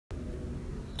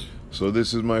So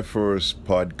this is my first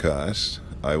podcast.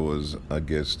 I was a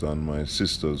guest on my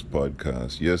sister's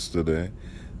podcast yesterday,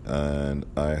 and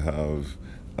I have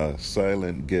a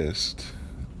silent guest,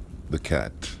 the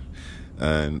cat.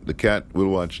 And the cat will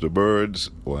watch the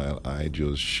birds while I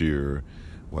just share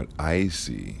what I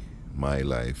see my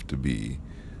life to be,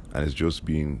 and it's just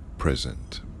being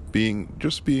present,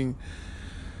 being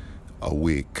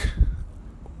awake.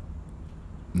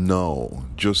 No,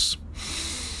 just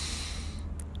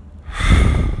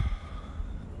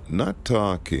not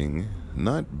talking,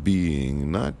 not being,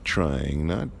 not trying,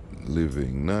 not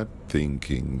living, not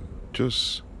thinking,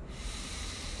 just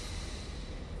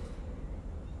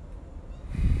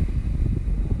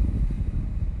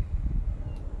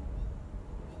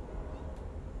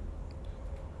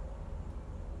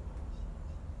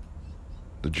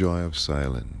the joy of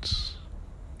silence,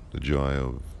 the joy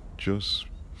of just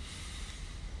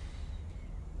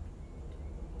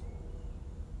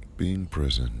being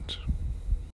present.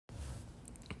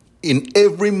 In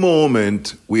every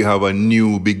moment, we have a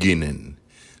new beginning.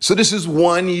 So this is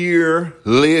 1 year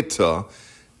later,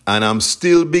 and I'm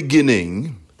still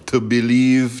beginning to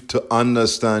believe, to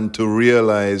understand, to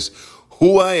realize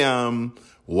who I am,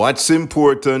 what's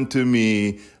important to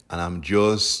me, and I'm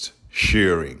just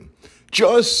sharing.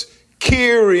 Just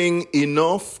caring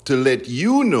enough to let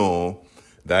you know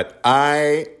that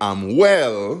I am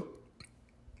well,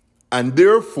 and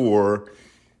therefore,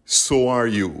 so are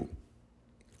you.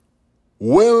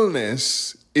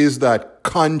 Wellness is that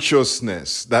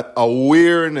consciousness, that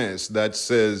awareness that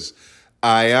says,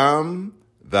 I am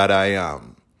that I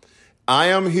am. I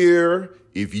am here.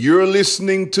 If you're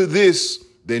listening to this,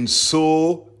 then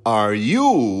so are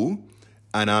you.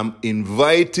 And I'm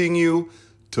inviting you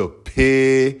to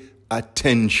pay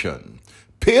attention.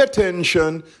 Pay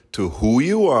attention to who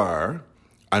you are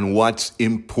and what's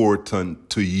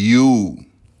important to you.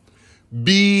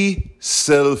 Be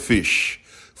selfish.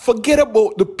 Forget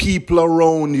about the people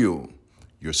around you,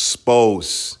 your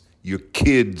spouse, your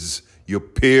kids, your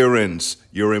parents,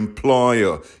 your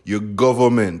employer, your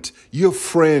government, your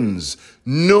friends.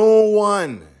 No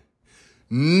one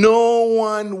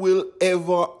will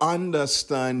ever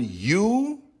understand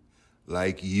you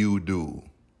like you do.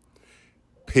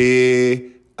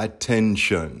 Pay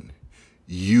attention.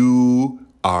 You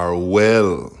are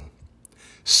well.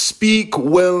 Speak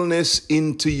wellness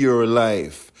into your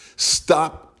life.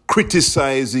 Stop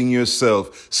criticizing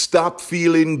yourself. Stop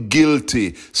feeling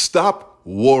guilty. Stop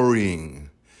worrying.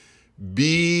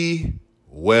 Be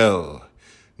well.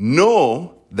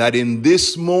 Know that in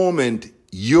this moment,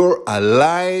 you're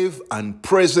alive and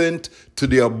present to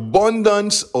the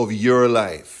abundance of your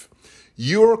life.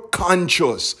 You're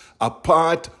conscious, a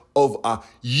part of a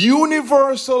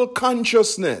universal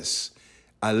consciousness,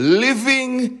 a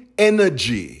living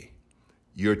energy.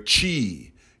 Your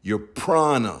chi, your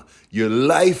prana, your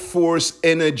life force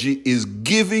energy is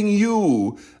giving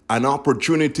you an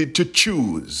opportunity to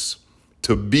choose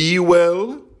to be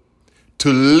well,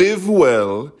 to live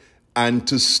well, and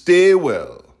to stay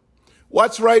well.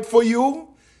 What's right for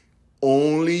you?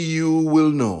 Only you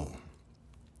will know.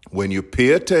 When you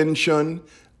pay attention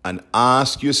and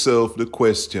ask yourself the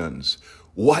questions,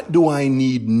 what do I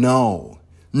need now?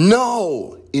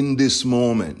 Now, in this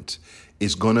moment.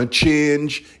 It's going to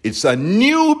change. It's a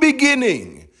new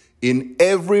beginning in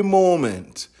every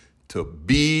moment to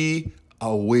be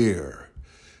aware,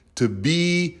 to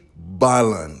be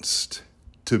balanced,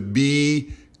 to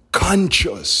be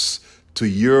conscious to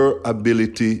your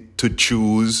ability to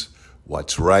choose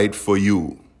what's right for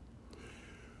you.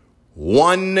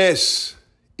 Oneness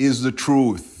is the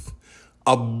truth.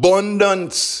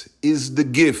 Abundance is the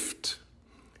gift.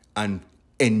 And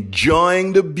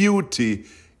enjoying the beauty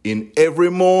in every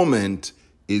moment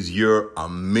is your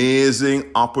amazing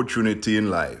opportunity in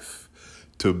life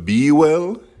to be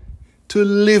well, to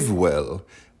live well,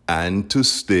 and to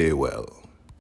stay well.